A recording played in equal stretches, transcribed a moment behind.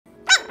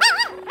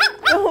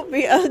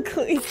be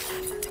ugly.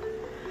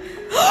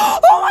 Oh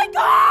my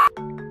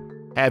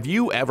god! Have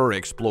you ever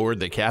explored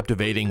the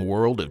captivating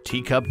world of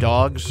teacup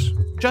dogs?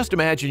 Just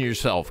imagine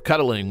yourself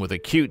cuddling with a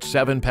cute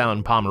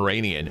 7-pound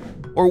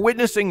Pomeranian or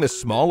witnessing the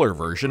smaller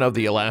version of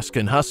the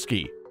Alaskan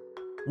Husky.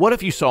 What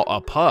if you saw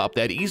a pup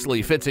that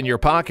easily fits in your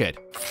pocket?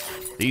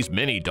 These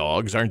mini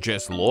dogs aren't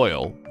just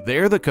loyal,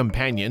 they're the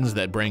companions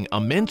that bring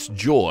immense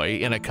joy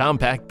in a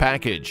compact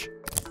package,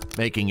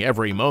 making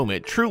every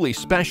moment truly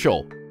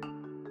special.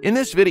 In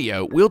this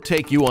video, we'll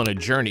take you on a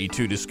journey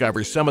to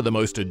discover some of the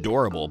most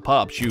adorable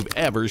pups you've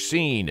ever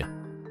seen.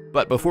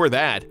 But before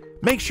that,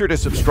 make sure to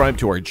subscribe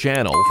to our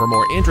channel for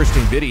more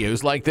interesting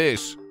videos like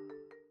this.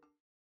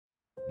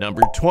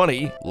 Number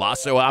 20.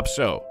 Lhasa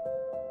Apso.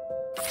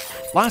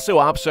 Lhasa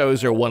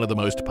Apsos are one of the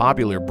most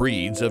popular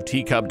breeds of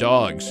teacup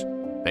dogs.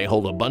 They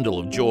hold a bundle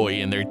of joy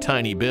in their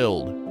tiny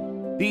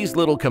build. These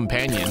little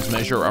companions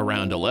measure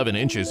around 11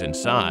 inches in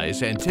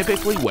size and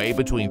typically weigh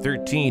between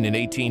 13 and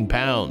 18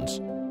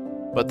 pounds.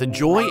 But the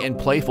joy and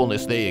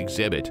playfulness they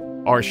exhibit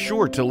are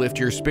sure to lift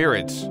your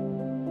spirits.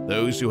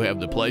 Those who have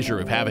the pleasure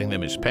of having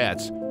them as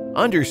pets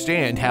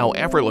understand how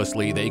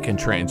effortlessly they can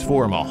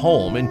transform a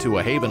home into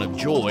a haven of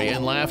joy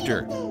and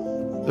laughter.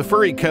 The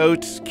furry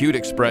coats, cute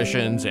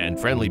expressions, and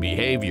friendly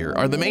behavior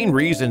are the main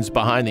reasons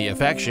behind the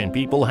affection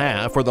people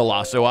have for the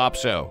Lhasa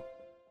Apso.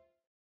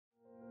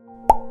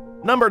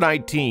 Number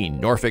 19.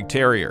 Norfolk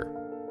Terrier.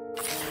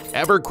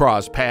 Ever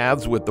cross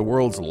paths with the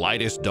world's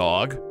lightest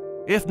dog?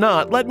 If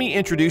not, let me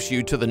introduce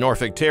you to the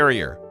Norfolk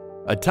Terrier,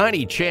 a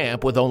tiny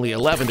champ with only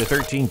 11 to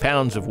 13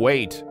 pounds of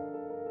weight.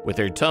 With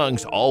their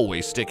tongues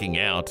always sticking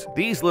out,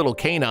 these little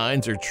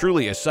canines are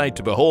truly a sight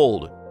to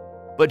behold.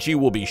 But you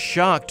will be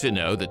shocked to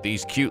know that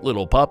these cute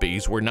little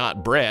puppies were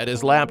not bred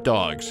as lap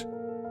dogs.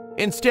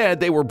 Instead,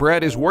 they were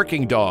bred as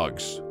working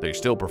dogs. They're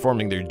still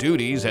performing their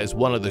duties as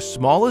one of the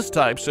smallest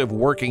types of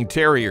working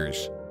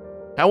terriers.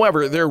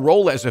 However, their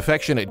role as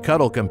affectionate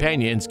cuddle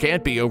companions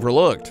can't be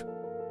overlooked.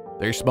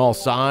 Their small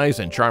size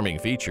and charming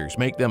features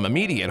make them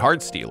immediate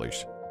heart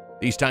stealers.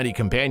 These tiny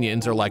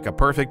companions are like a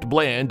perfect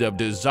blend of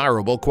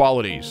desirable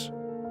qualities.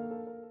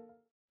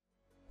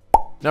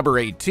 Number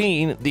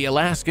 18. The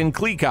Alaskan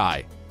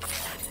Cleek-Eye.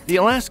 The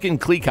Alaskan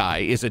Cleek-Eye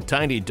is a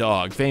tiny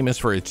dog famous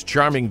for its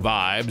charming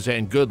vibes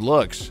and good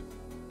looks.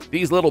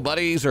 These little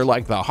buddies are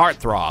like the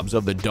heartthrobs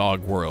of the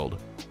dog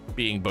world,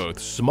 being both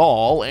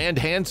small and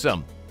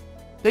handsome.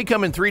 They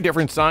come in 3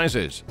 different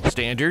sizes: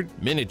 standard,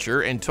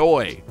 miniature, and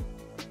toy.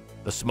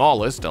 The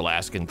smallest,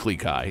 Alaskan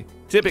Cleek-Eye,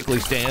 typically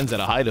stands at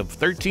a height of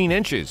 13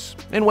 inches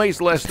and weighs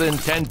less than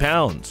 10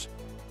 pounds.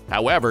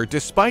 However,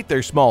 despite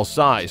their small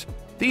size,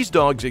 these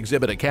dogs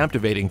exhibit a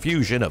captivating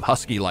fusion of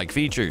husky-like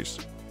features.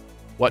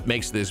 What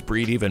makes this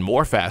breed even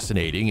more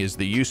fascinating is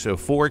the use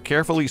of 4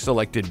 carefully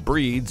selected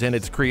breeds in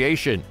its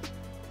creation.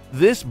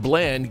 This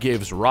blend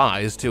gives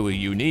rise to a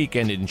unique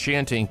and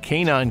enchanting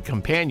canine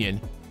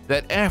companion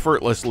that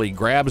effortlessly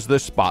grabs the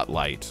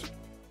spotlight.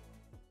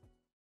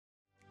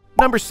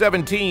 Number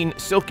 17.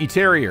 Silky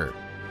Terrier.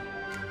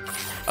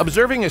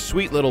 Observing a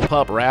sweet little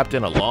pup wrapped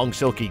in a long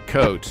silky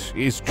coat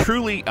is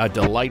truly a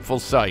delightful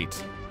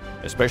sight,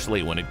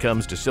 especially when it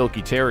comes to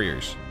Silky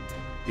Terriers.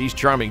 These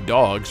charming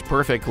dogs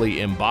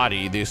perfectly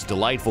embody this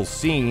delightful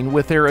scene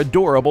with their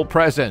adorable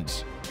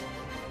presence.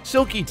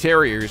 Silky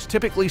Terriers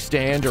typically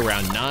stand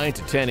around 9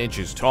 to 10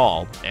 inches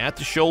tall at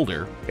the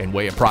shoulder and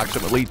weigh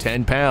approximately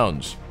 10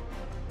 pounds.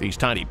 These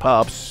tiny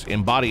pups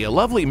embody a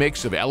lovely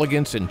mix of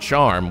elegance and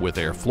charm with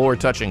their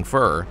floor-touching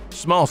fur,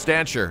 small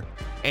stature,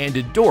 and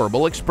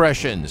adorable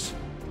expressions.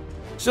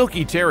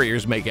 Silky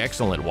Terriers make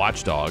excellent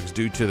watchdogs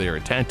due to their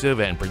attentive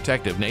and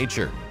protective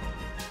nature.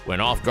 When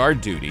off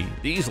guard duty,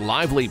 these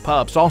lively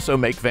pups also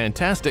make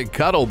fantastic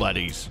cuddle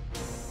buddies.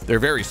 They're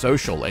very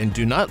social and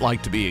do not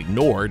like to be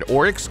ignored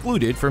or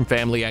excluded from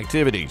family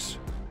activities.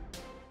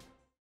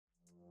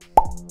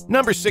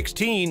 Number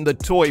 16. The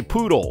Toy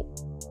Poodle.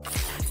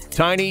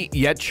 Tiny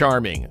yet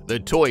charming, the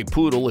toy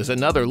poodle is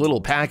another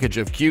little package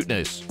of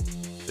cuteness.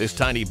 This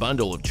tiny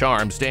bundle of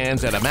charm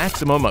stands at a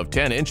maximum of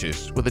 10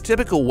 inches, with a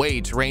typical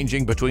weight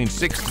ranging between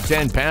 6 to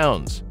 10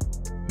 pounds,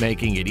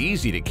 making it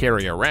easy to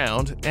carry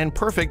around and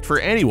perfect for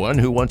anyone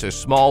who wants a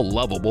small,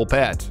 lovable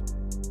pet.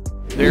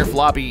 Their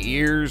floppy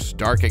ears,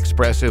 dark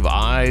expressive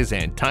eyes,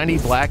 and tiny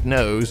black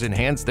nose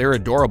enhance their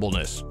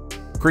adorableness,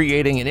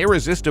 creating an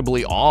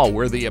irresistibly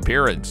awe-worthy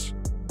appearance.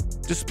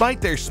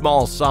 Despite their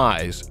small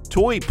size,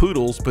 toy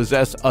poodles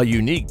possess a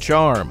unique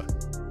charm.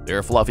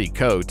 Their fluffy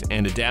coat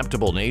and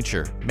adaptable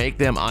nature make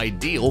them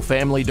ideal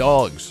family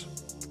dogs.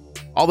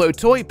 Although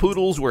toy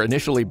poodles were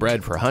initially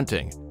bred for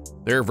hunting,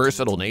 their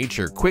versatile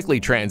nature quickly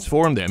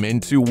transformed them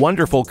into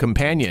wonderful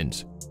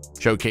companions,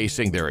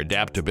 showcasing their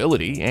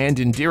adaptability and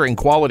endearing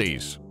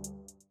qualities.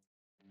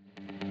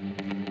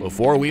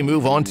 Before we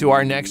move on to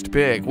our next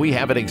pick, we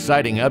have an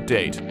exciting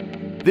update.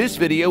 This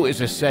video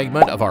is a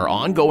segment of our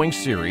ongoing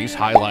series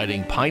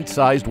highlighting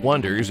pint-sized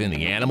wonders in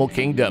the animal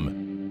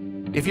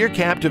kingdom. If you're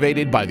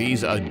captivated by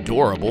these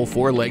adorable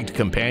 4-legged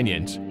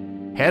companions,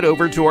 head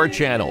over to our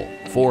channel,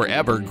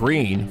 Forever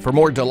Green, for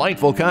more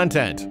delightful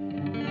content.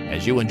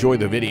 As you enjoy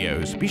the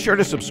videos, be sure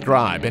to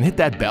subscribe and hit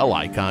that bell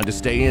icon to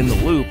stay in the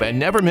loop and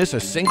never miss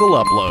a single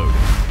upload.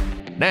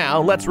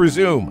 Now, let's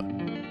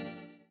resume.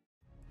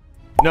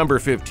 Number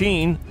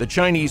 15. The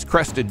Chinese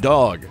Crested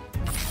Dog.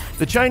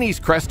 The Chinese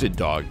Crested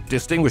Dog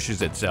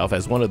distinguishes itself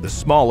as one of the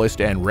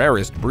smallest and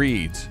rarest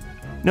breeds,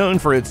 known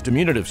for its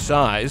diminutive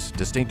size,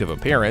 distinctive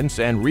appearance,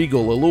 and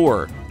regal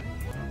allure.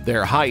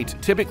 Their height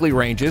typically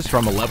ranges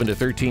from 11 to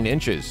 13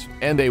 inches,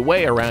 and they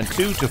weigh around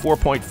 2 to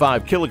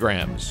 4.5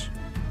 kilograms.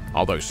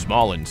 Although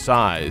small in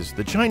size,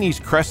 the Chinese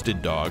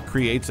Crested Dog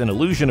creates an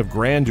illusion of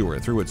grandeur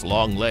through its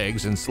long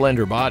legs and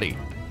slender body.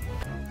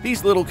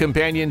 These little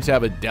companions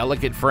have a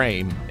delicate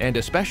frame and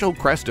a special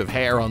crest of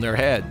hair on their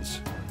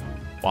heads,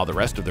 while the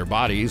rest of their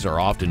bodies are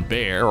often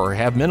bare or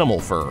have minimal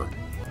fur.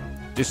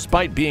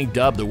 Despite being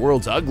dubbed the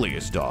world's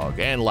ugliest dog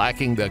and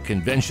lacking the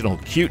conventional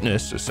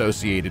cuteness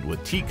associated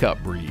with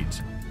teacup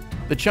breeds,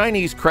 the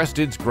Chinese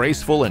Crested's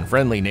graceful and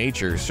friendly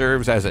nature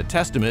serves as a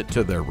testament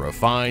to their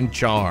refined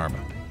charm.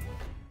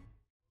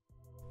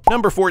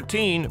 Number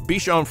 14.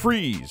 Bichon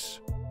Frise.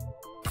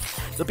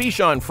 The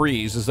Bichon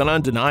Frise is an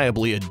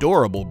undeniably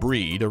adorable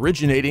breed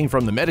originating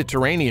from the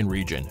Mediterranean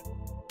region.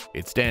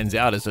 It stands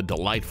out as a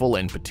delightful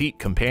and petite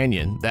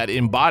companion that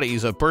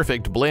embodies a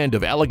perfect blend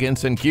of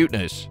elegance and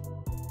cuteness.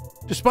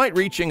 Despite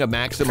reaching a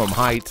maximum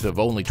height of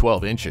only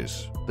 12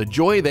 inches, the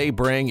joy they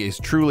bring is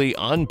truly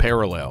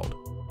unparalleled.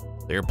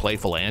 Their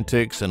playful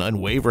antics and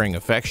unwavering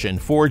affection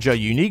forge a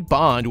unique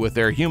bond with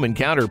their human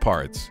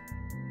counterparts.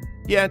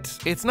 Yet,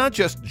 it's not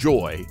just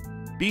joy.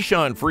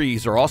 Bichon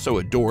Frise are also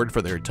adored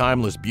for their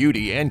timeless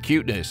beauty and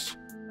cuteness.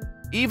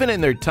 Even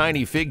in their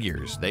tiny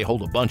figures, they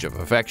hold a bunch of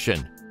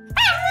affection.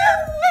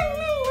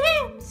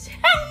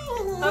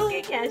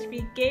 Okay,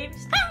 Cashby,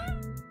 games.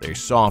 Their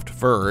soft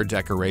fur,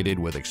 decorated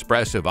with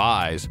expressive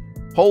eyes,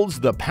 holds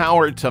the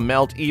power to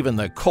melt even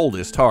the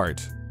coldest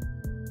heart.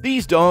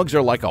 These dogs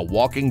are like a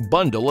walking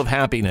bundle of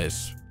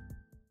happiness.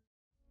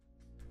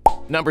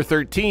 Number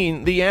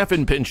 13. The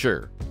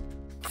Affenpinscher.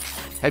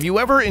 Have you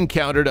ever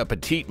encountered a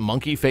petite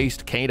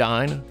monkey-faced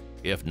canine?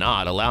 If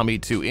not, allow me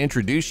to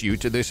introduce you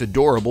to this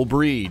adorable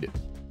breed.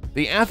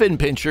 The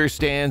Affenpinscher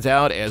stands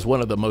out as one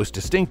of the most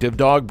distinctive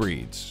dog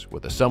breeds,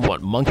 with a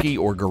somewhat monkey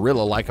or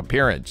gorilla-like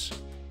appearance.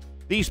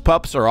 These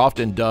pups are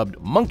often dubbed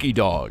monkey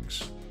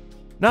dogs.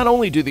 Not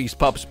only do these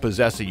pups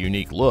possess a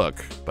unique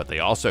look, but they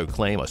also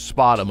claim a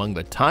spot among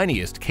the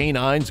tiniest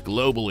canines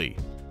globally.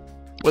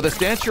 With a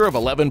stature of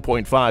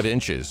 11.5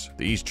 inches,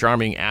 these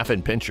charming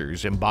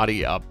Affenpinschers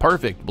embody a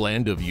perfect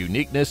blend of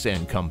uniqueness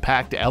and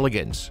compact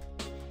elegance.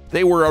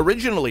 They were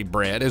originally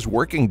bred as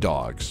working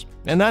dogs,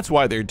 and that's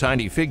why their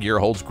tiny figure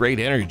holds great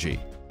energy.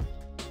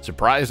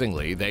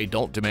 Surprisingly, they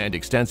don't demand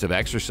extensive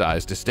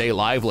exercise to stay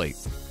lively.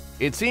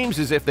 It seems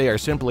as if they are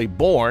simply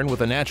born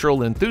with a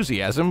natural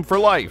enthusiasm for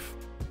life.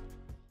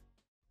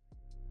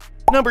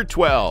 Number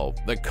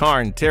 12. The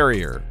Cairn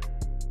Terrier.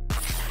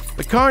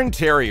 The Cairn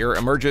Terrier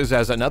emerges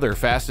as another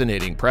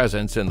fascinating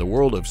presence in the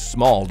world of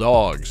small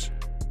dogs.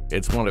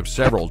 It's one of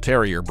several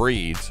terrier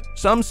breeds,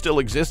 some still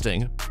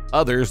existing,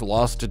 others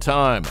lost to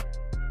time.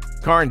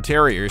 Cairn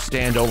Terriers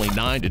stand only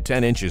 9 to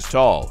 10 inches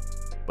tall,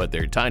 but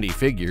their tiny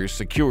figure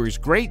secures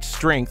great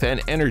strength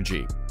and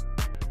energy.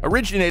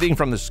 Originating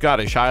from the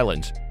Scottish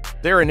Highlands,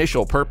 their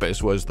initial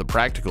purpose was the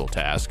practical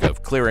task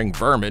of clearing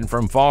vermin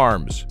from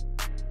farms.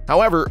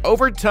 However,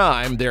 over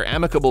time, their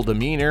amicable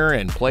demeanor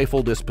and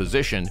playful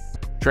disposition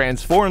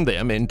transformed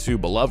them into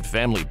beloved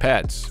family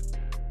pets.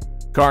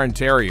 Cairn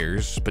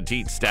Terriers'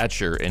 petite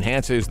stature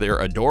enhances their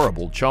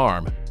adorable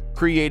charm,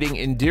 creating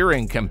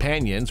endearing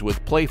companions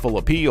with playful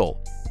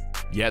appeal.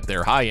 Yet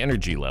their high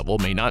energy level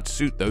may not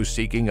suit those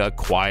seeking a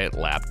quiet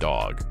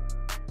lapdog.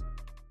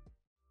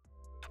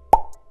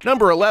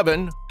 Number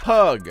 11.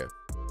 Pug.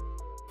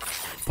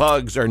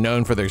 Pugs are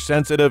known for their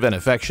sensitive and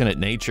affectionate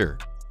nature.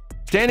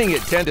 Standing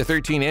at 10 to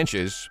 13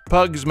 inches,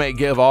 pugs may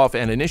give off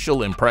an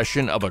initial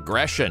impression of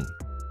aggression,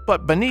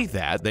 but beneath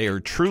that, they are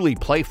truly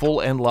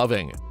playful and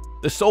loving.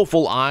 The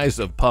soulful eyes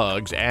of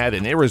pugs add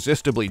an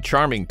irresistibly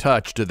charming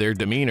touch to their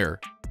demeanor.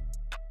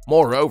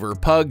 Moreover,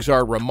 pugs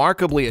are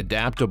remarkably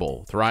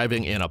adaptable,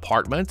 thriving in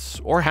apartments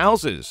or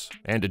houses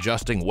and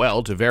adjusting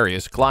well to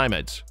various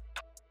climates.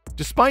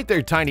 Despite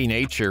their tiny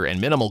nature and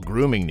minimal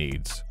grooming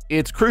needs,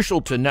 it's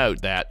crucial to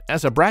note that,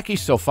 as a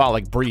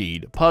brachycephalic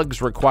breed,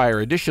 pugs require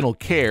additional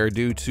care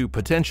due to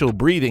potential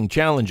breathing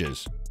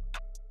challenges.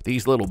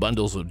 These little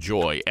bundles of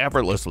joy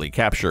effortlessly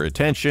capture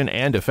attention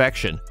and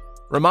affection,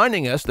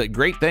 reminding us that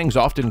great things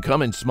often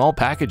come in small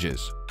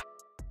packages.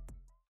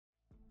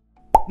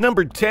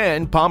 Number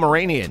 10.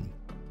 Pomeranian.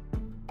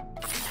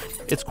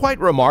 It's quite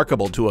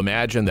remarkable to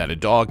imagine that a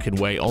dog can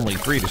weigh only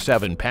 3 to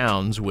 7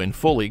 pounds when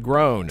fully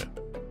grown.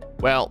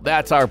 Well,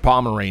 that's our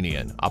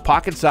Pomeranian, a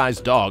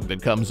pocket-sized dog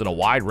that comes in a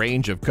wide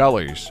range of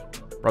colors,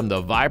 from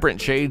the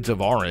vibrant shades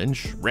of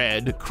orange,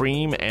 red,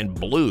 cream, and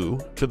blue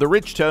to the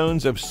rich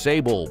tones of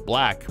sable,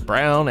 black,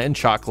 brown, and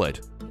chocolate.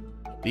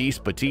 These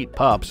petite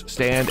pups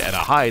stand at a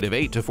height of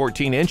 8 to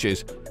 14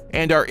 inches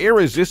and are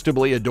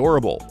irresistibly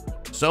adorable,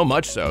 so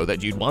much so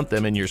that you'd want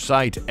them in your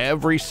sight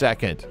every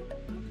second.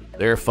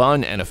 Their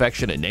fun and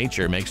affectionate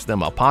nature makes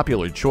them a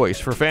popular choice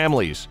for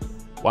families,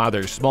 while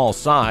their small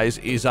size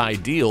is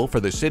ideal for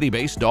the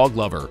city-based dog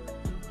lover.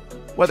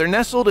 Whether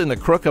nestled in the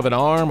crook of an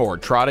arm or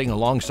trotting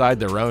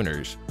alongside their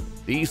owners,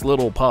 these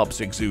little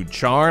pups exude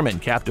charm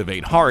and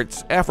captivate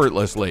hearts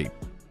effortlessly.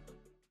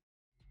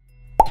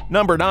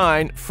 Number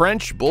 9.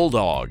 French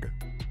Bulldog.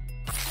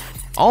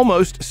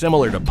 Almost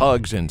similar to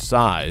pugs in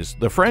size,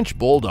 the French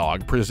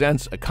Bulldog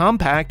presents a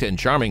compact and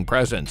charming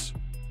presence.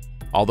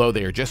 Although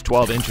they are just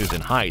 12 inches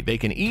in height, they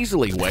can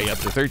easily weigh up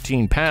to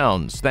 13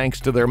 pounds thanks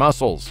to their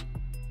muscles.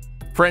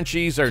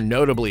 Frenchies are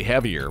notably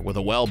heavier, with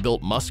a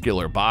well-built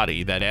muscular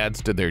body that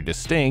adds to their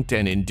distinct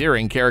and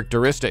endearing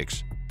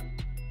characteristics.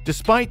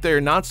 Despite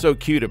their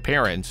not-so-cute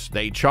appearance,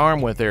 they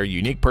charm with their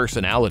unique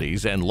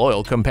personalities and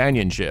loyal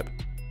companionship.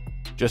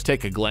 Just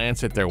take a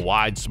glance at their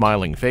wide,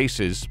 smiling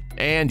faces,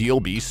 and you'll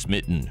be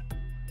smitten.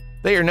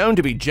 They are known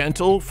to be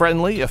gentle,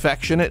 friendly,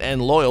 affectionate,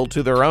 and loyal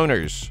to their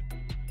owners.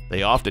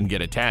 They often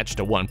get attached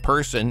to one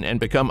person and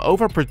become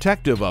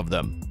overprotective of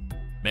them.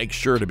 Make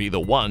sure to be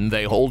the one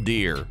they hold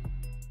dear.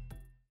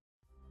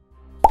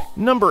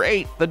 Number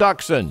 8. The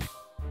Dachshund.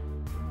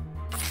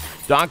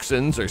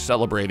 Dachshunds are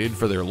celebrated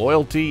for their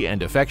loyalty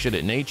and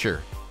affectionate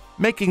nature,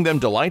 making them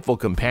delightful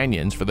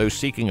companions for those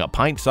seeking a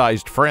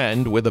pint-sized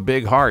friend with a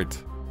big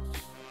heart.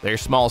 Their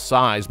small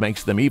size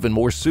makes them even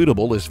more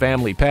suitable as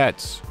family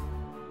pets.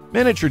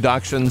 Miniature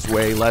Dachshunds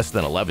weigh less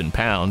than 11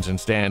 pounds and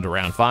stand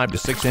around 5 to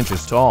 6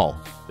 inches tall.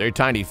 Their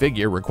tiny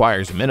figure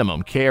requires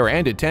minimum care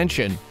and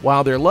attention,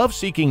 while their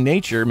love-seeking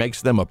nature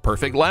makes them a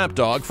perfect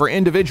lapdog for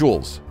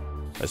individuals,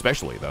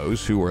 especially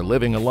those who are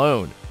living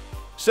alone.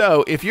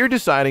 So, if you're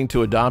deciding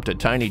to adopt a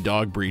tiny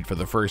dog breed for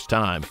the first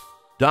time,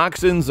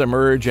 Dachshunds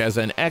emerge as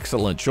an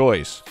excellent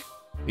choice.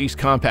 These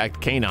compact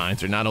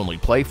canines are not only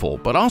playful,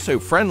 but also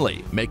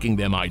friendly, making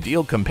them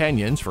ideal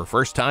companions for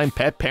first-time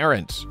pet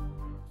parents.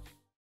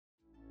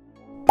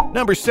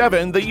 Number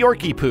 7. The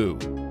Yorkie Poo.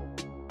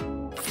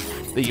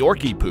 The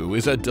Yorkie Poo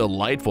is a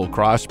delightful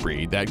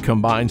crossbreed that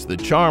combines the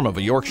charm of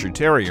a Yorkshire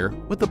Terrier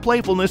with the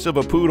playfulness of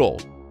a poodle.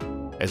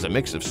 As a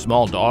mix of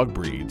small dog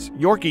breeds,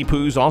 Yorkie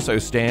Poos also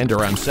stand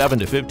around 7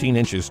 to 15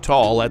 inches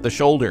tall at the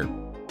shoulder.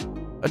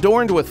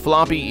 Adorned with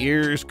floppy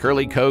ears,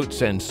 curly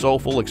coats, and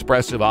soulful,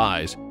 expressive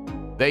eyes,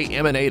 they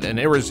emanate an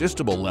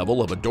irresistible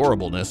level of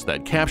adorableness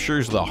that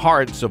captures the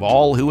hearts of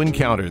all who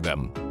encounter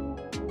them.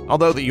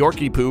 Although the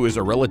Yorkie Poo is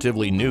a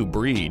relatively new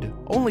breed,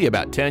 only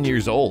about 10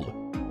 years old,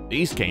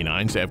 these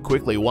canines have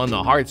quickly won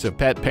the hearts of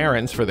pet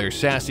parents for their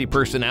sassy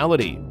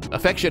personality,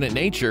 affectionate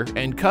nature,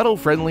 and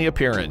cuddle-friendly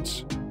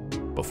appearance.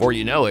 Before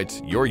you know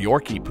it, your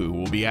Yorkie Poo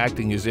will be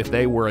acting as if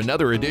they were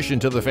another addition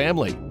to the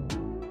family.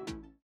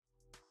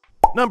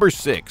 Number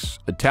 6.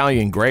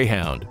 Italian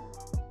Greyhound.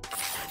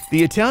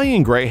 The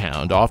Italian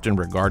Greyhound, often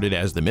regarded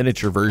as the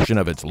miniature version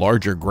of its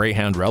larger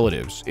greyhound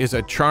relatives, is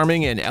a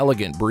charming and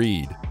elegant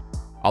breed.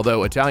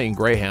 Although Italian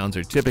Greyhounds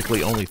are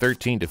typically only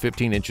 13 to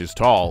 15 inches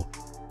tall,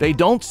 they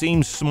don't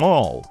seem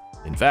small.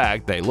 In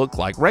fact, they look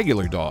like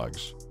regular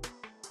dogs.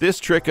 This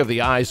trick of the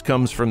eyes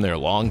comes from their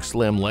long,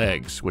 slim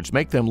legs, which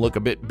make them look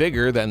a bit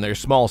bigger than their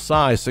small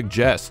size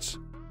suggests.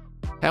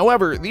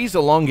 However, these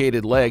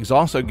elongated legs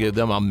also give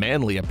them a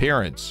manly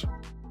appearance.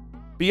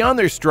 Beyond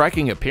their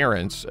striking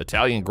appearance,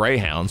 Italian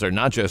Greyhounds are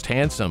not just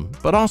handsome,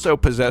 but also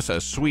possess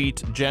a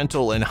sweet,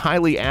 gentle, and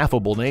highly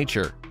affable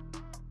nature.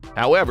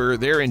 However,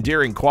 their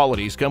endearing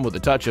qualities come with a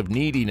touch of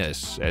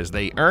neediness, as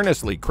they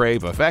earnestly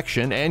crave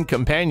affection and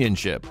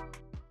companionship.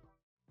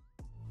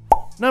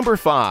 Number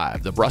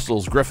 5. The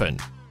Brussels Griffon.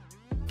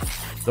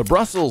 The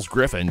Brussels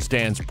Griffon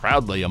stands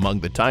proudly among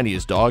the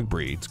tiniest dog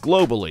breeds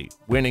globally,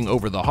 winning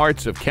over the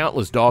hearts of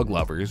countless dog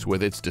lovers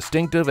with its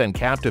distinctive and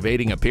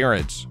captivating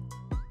appearance.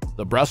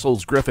 The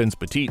Brussels Griffon's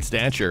petite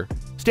stature,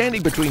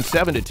 standing between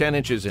 7 to 10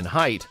 inches in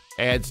height,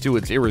 adds to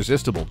its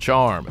irresistible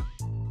charm.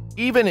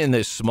 Even in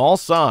this small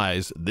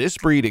size, this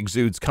breed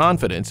exudes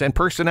confidence and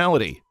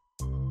personality.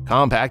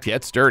 Compact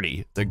yet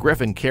sturdy, the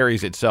Griffon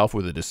carries itself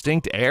with a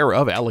distinct air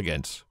of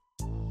elegance.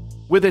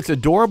 With its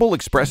adorable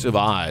expressive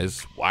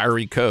eyes,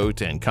 wiry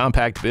coat, and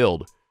compact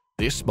build,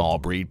 this small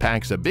breed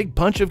packs a big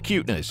punch of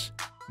cuteness,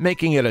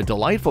 making it a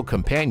delightful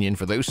companion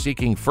for those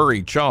seeking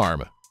furry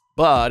charm,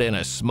 but in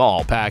a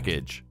small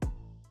package.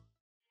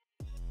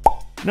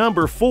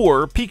 Number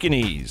 4.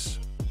 Pekingese.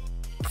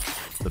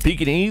 The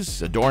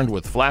Pekingese, adorned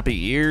with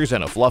flappy ears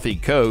and a fluffy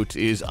coat,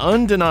 is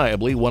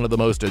undeniably one of the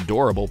most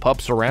adorable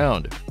pups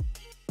around.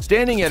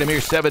 Standing at a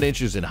mere 7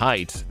 inches in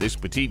height, this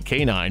petite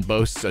canine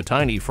boasts a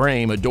tiny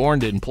frame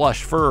adorned in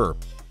plush fur.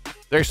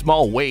 Their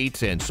small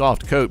weight and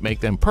soft coat make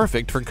them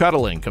perfect for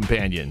cuddling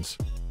companions.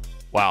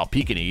 While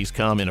Pekingese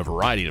come in a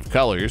variety of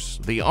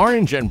colors, the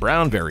orange and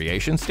brown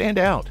variations stand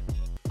out,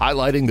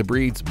 highlighting the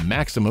breed's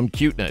maximum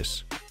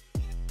cuteness.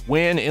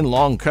 When in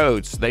long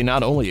coats, they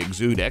not only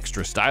exude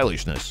extra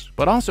stylishness,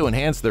 but also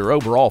enhance their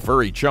overall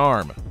furry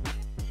charm.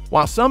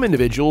 While some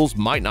individuals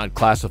might not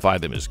classify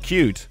them as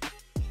cute,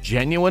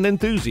 genuine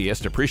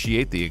enthusiasts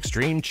appreciate the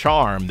extreme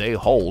charm they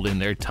hold in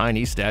their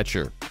tiny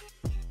stature.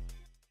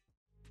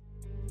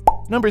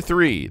 Number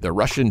 3. The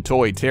Russian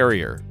Toy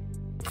Terrier.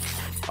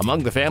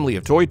 Among the family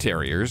of toy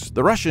terriers,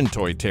 the Russian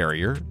Toy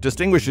Terrier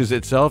distinguishes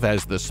itself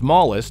as the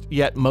smallest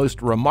yet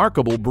most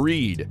remarkable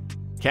breed,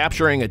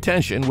 capturing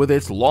attention with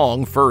its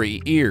long,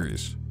 furry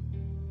ears.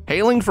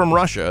 Hailing from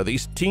Russia,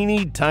 these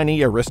teeny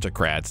tiny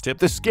aristocrats tip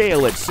the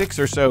scale at 6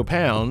 or so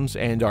pounds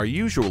and are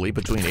usually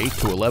between 8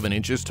 to 11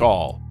 inches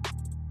tall.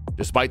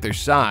 Despite their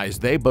size,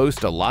 they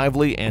boast a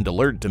lively and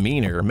alert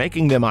demeanor,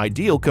 making them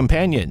ideal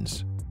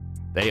companions.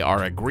 They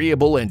are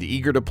agreeable and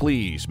eager to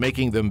please,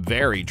 making them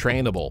very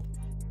trainable.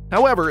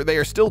 However, they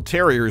are still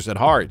terriers at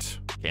heart,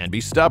 can be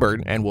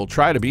stubborn, and will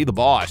try to be the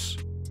boss.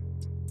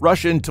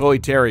 Russian Toy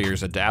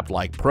Terriers adapt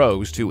like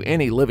pros to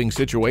any living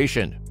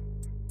situation.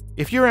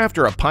 If you're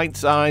after a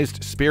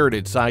pint-sized,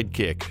 spirited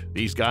sidekick,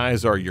 these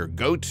guys are your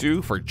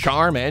go-to for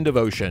charm and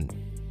devotion.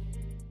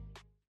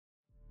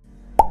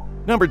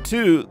 Number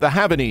 2, the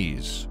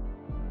Havanese.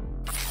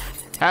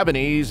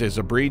 Havanese is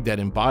a breed that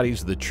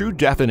embodies the true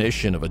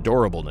definition of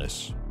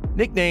adorableness.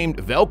 Nicknamed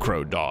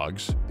Velcro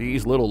dogs,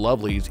 these little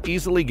lovelies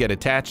easily get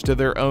attached to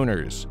their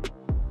owners.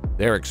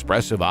 Their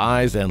expressive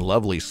eyes and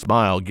lovely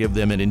smile give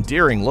them an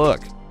endearing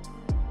look.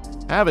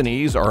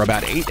 Havanese are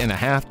about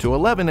 8.5 to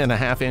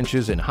 11.5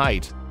 inches in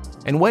height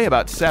and weigh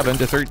about 7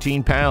 to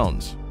 13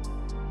 pounds.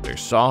 Their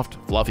soft,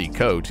 fluffy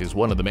coat is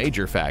one of the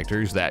major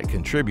factors that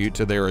contribute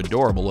to their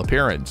adorable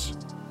appearance.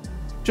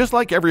 Just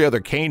like every other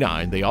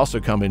canine, they also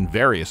come in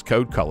various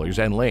coat colors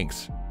and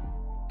lengths.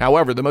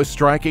 However, the most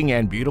striking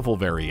and beautiful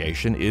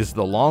variation is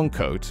the long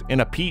coat in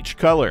a peach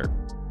color.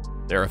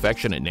 Their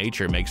affectionate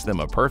nature makes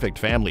them a perfect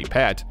family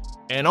pet,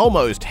 and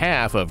almost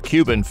half of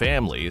Cuban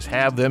families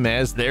have them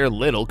as their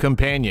little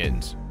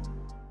companions.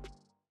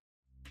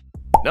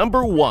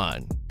 Number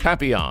 1.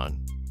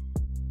 Papillon.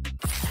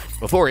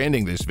 Before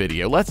ending this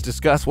video, let's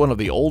discuss one of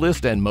the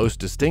oldest and most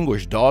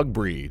distinguished dog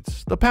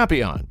breeds, the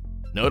Papillon.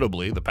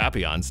 Notably, the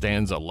Papillon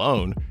stands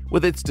alone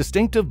with its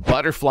distinctive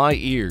butterfly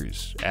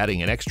ears,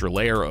 adding an extra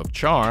layer of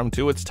charm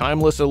to its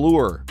timeless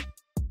allure.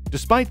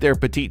 Despite their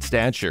petite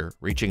stature,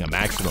 reaching a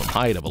maximum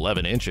height of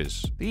 11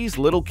 inches, these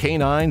little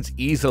canines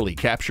easily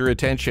capture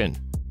attention.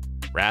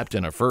 Wrapped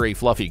in a furry,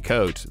 fluffy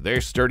coat,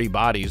 their sturdy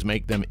bodies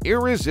make them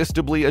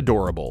irresistibly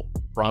adorable,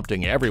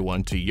 prompting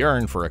everyone to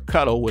yearn for a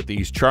cuddle with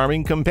these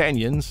charming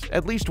companions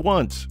at least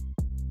once.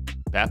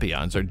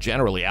 Papillons are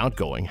generally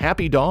outgoing,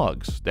 happy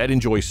dogs that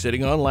enjoy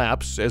sitting on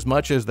laps as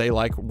much as they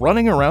like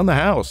running around the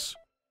house.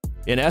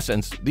 In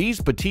essence,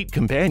 these petite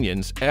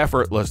companions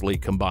effortlessly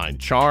combine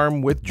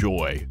charm with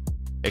joy,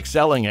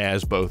 excelling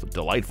as both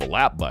delightful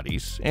lap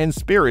buddies and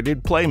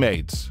spirited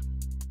playmates.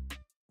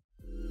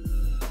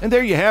 And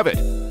there you have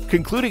it,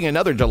 concluding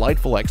another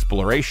delightful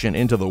exploration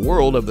into the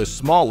world of the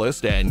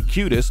smallest and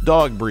cutest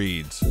dog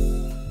breeds.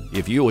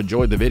 If you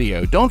enjoyed the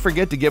video, don't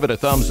forget to give it a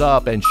thumbs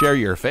up and share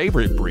your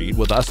favorite breed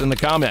with us in the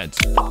comments.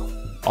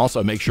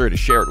 Also, make sure to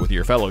share it with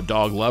your fellow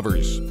dog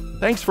lovers.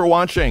 Thanks for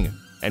watching,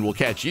 and we'll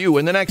catch you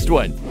in the next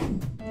one.